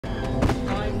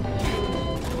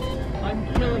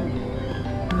killing you.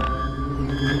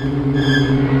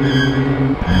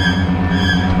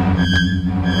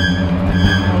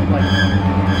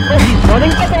 Oh, he's running?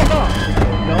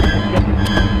 No, yes.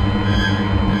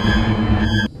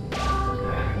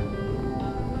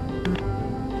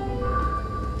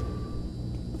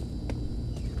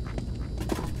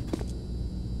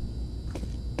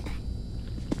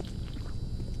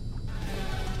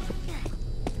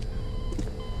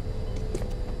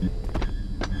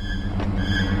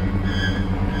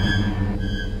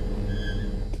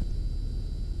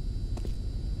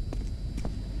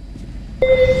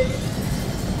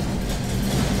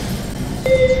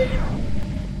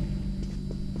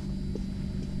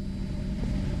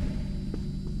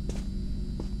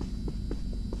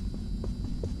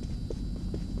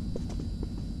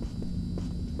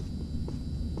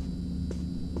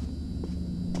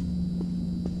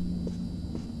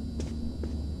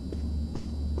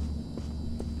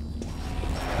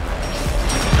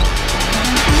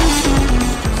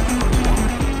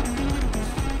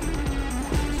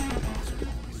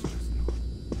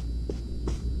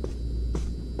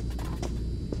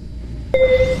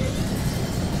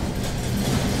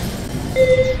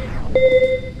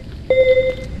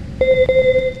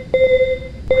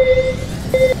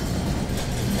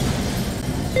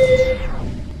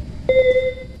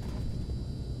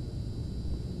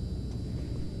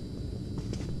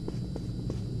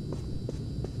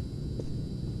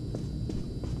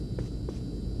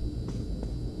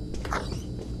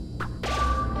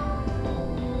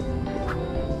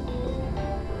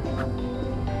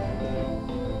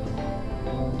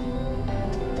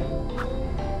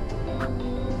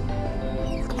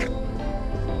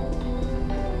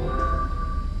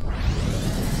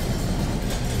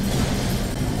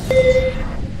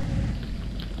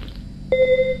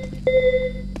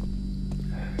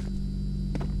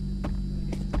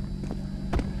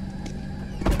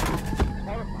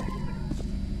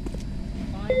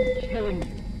 Killing you.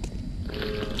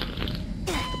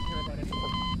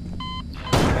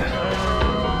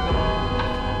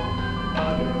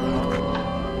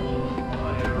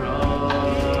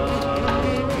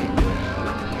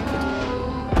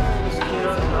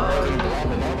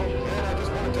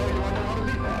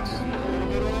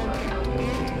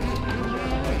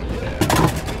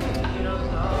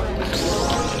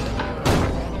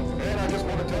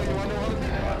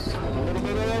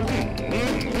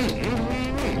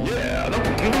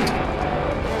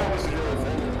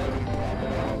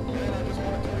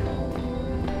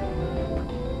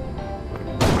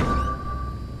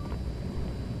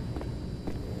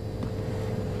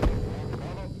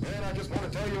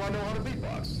 I know how to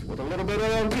beatbox with a little bit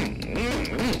of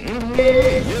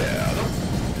yeah.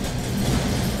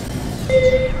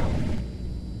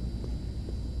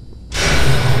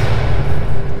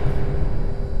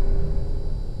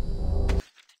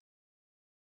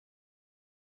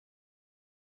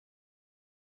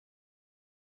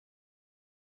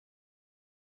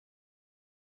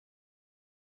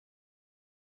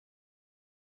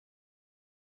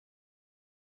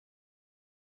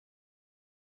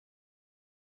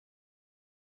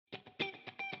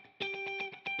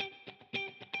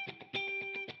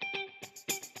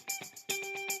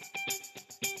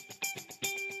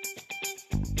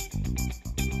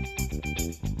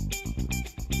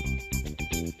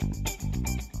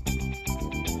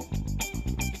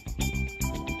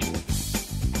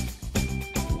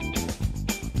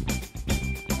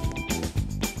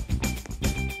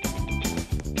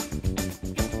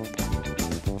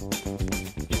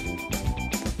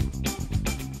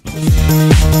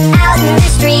 Out in the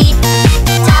street,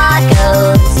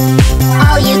 tacos,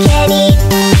 all you can eat,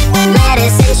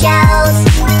 lettuce and shells,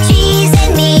 cheese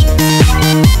and meat.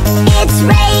 It's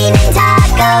raining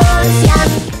tacos,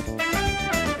 yum.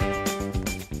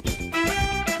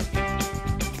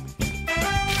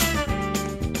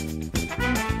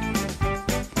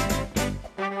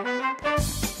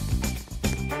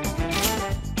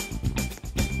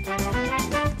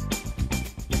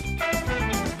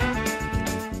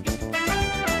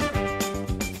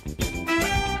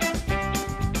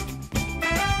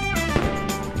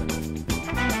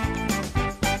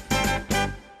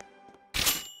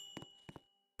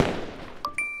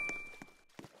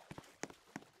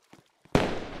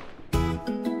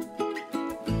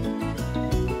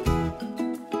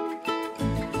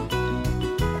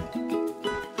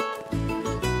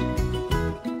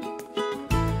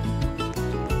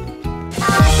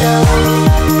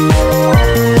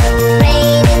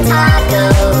 Raining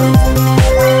tacos.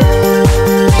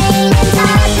 Raining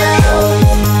tacos.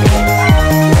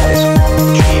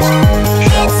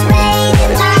 It's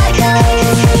raining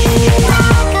tacos.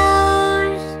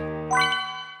 Tacos.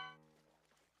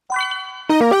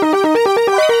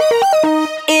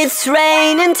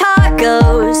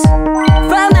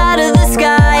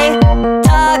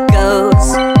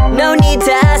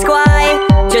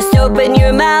 open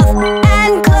your mouth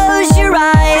and close your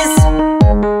eyes.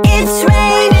 It's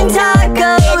raining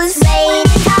tacos. It's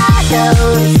raining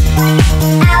tacos.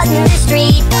 Out in the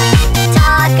street,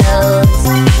 tacos.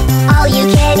 All you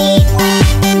can eat.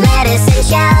 Lettuce and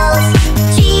shells,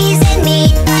 cheese and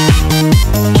meat.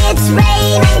 It's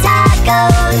raining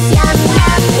tacos. Yum,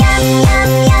 yum, yum, yum,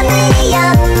 yummity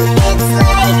yum. It's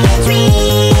like a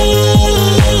dream.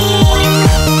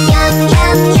 Yum,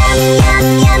 yum, yum, yum,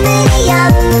 yummity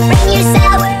yum. Bring your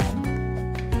sour.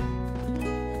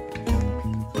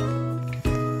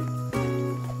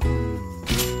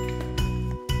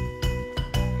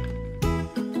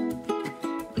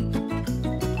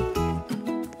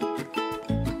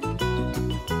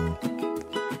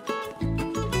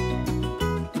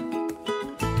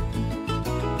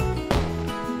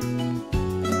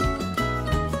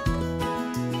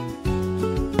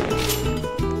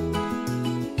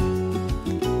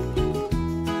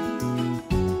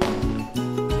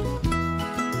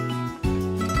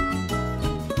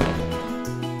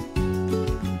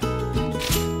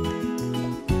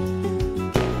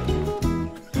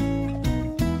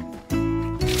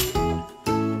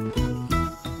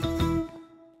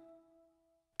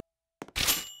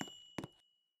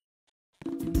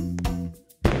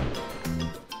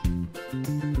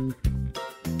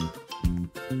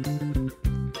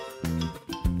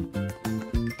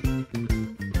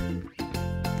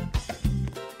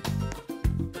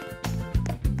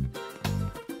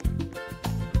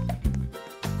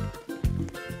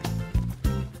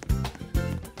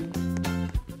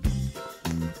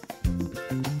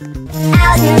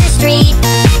 Out in the street,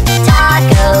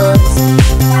 tacos.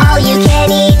 All you can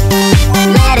eat.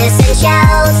 Lettuce and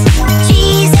shells,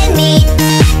 cheese and meat.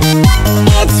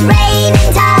 It's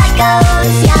raining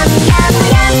tacos. Yum, yum,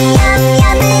 yum, yum,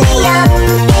 yummity yum.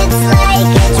 It's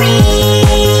like a dream.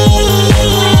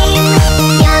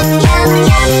 Yum, yum,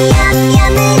 yum, yum,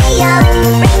 yummity yum.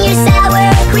 Bring your sour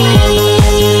cream.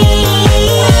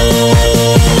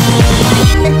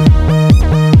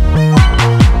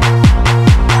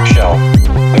 Shell,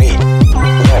 meat,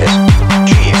 lettuce,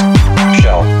 cheese.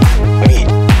 Shell, meat,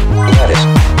 lettuce,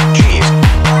 cheese.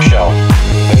 Shell,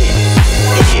 meat,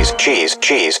 cheese,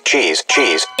 cheese, cheese,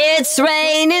 cheese. It's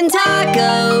raining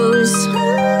tacos.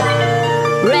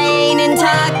 Raining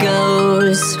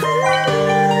tacos.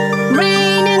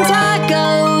 Raining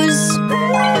tacos.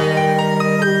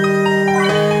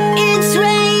 It's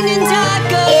raining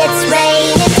tacos. It's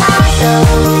raining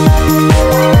tacos.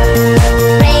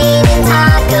 Raining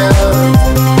tacos.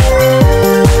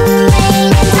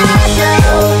 Raining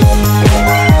tacos.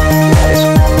 Lettuce,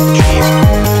 cheese.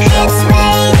 It's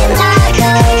raining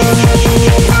tacos.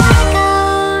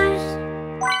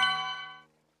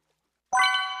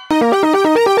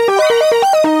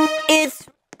 It's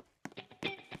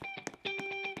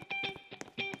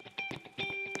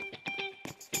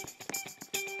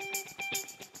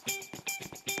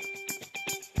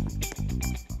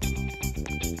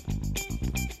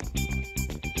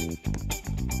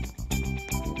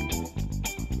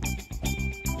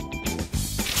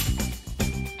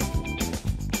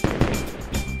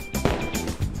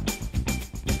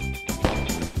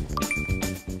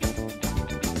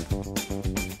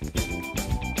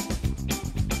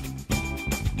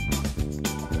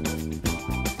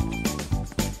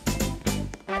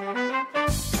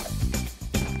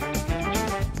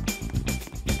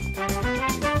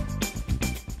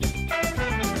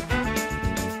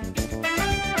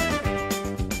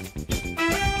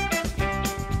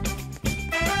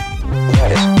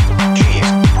Lettuce, cheese.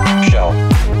 Shell,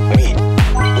 meat,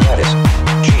 lettuce,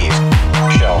 cheese.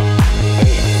 Shell,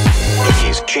 meat,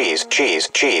 cheese, cheese,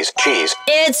 cheese, cheese.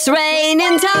 It's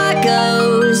raining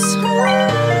tacos.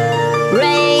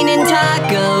 Raining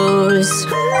tacos.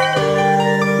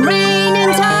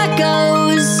 Raining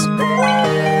tacos.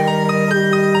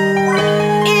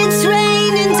 It's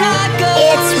raining tacos.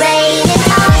 It's raining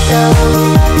tacos.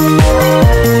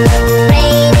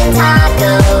 Raining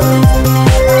tacos.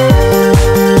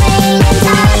 Raining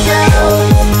tacos.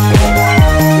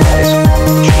 Lettuce,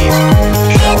 cheese.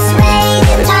 It's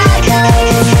raining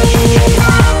tacos.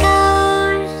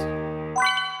 Tacos.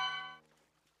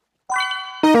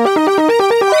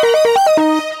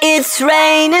 It's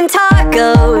raining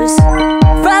tacos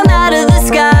from out of the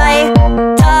sky.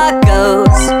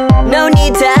 Tacos, no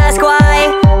need to ask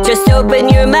why. Just open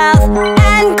your mouth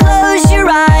and close your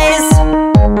eyes.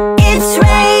 It's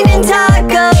raining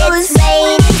tacos. It's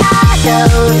raining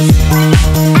tacos.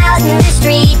 Out in the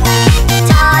street,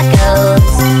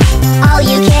 tacos. All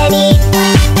you can eat.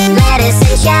 Lettuce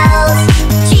and shells,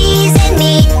 cheese and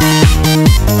meat.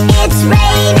 It's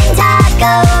raining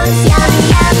tacos. Yum,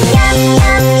 yum, yum,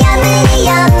 yum, yum.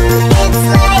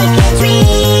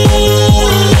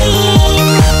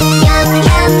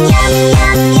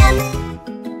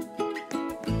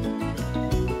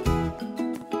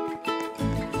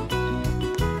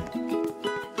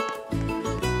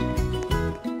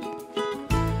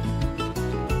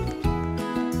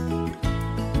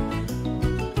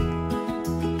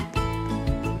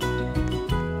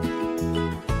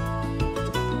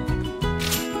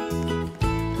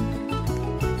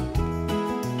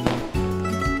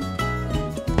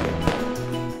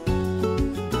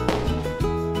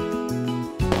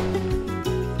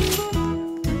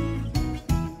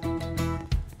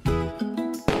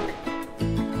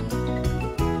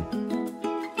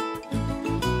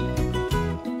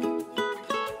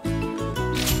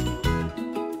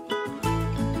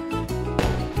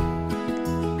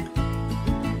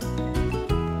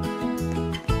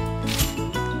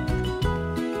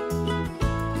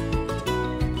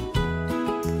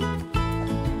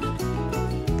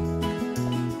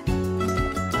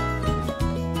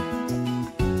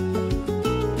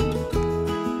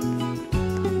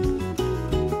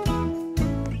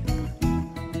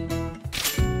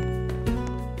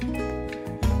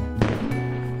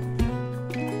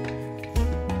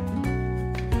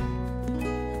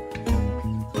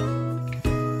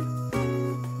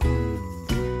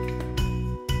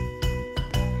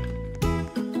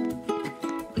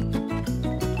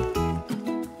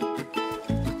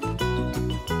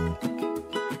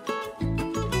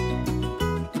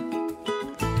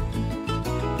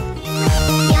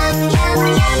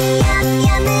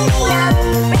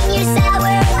 Bring your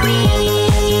sour cream.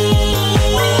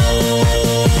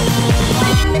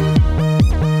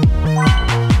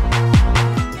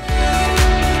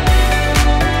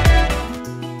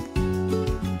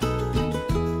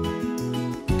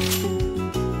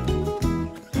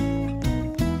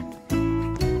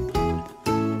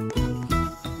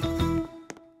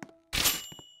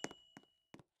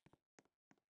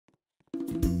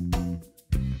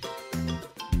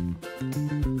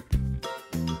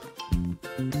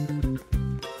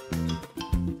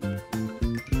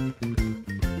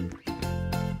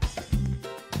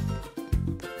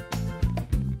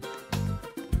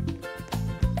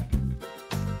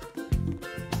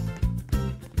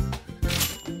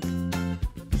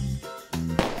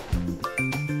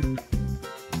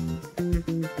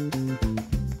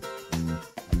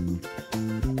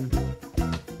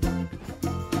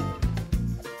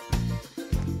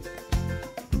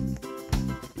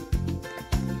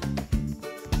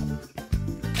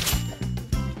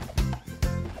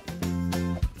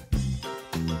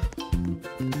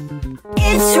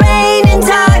 It's raining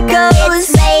tacos.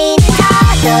 It's raining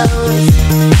tacos.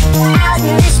 Out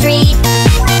in the street,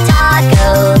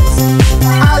 tacos.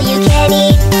 All you can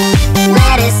eat.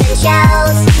 Lettuce and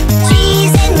shells,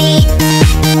 cheese and meat.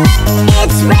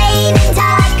 It's raining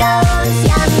tacos.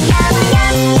 Yum, yum,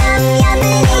 yum, yum,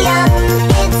 yummity yum.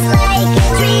 It's like a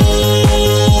dream.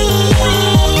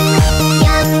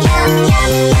 Yum, yum,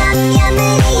 yum, yum,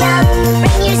 yummity yum.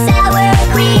 Bring your sour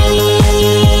cream.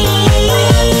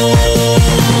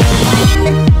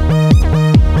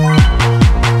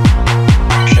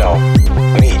 Shell,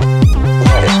 meat,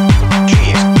 lettuce,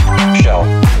 cheese. Shell,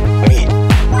 meat,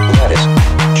 lettuce,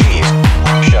 cheese.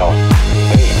 Shell,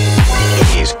 meat,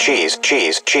 cheese,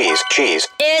 cheese, cheese, cheese.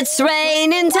 It's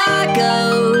raining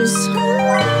tacos.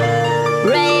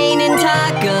 Raining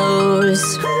tacos.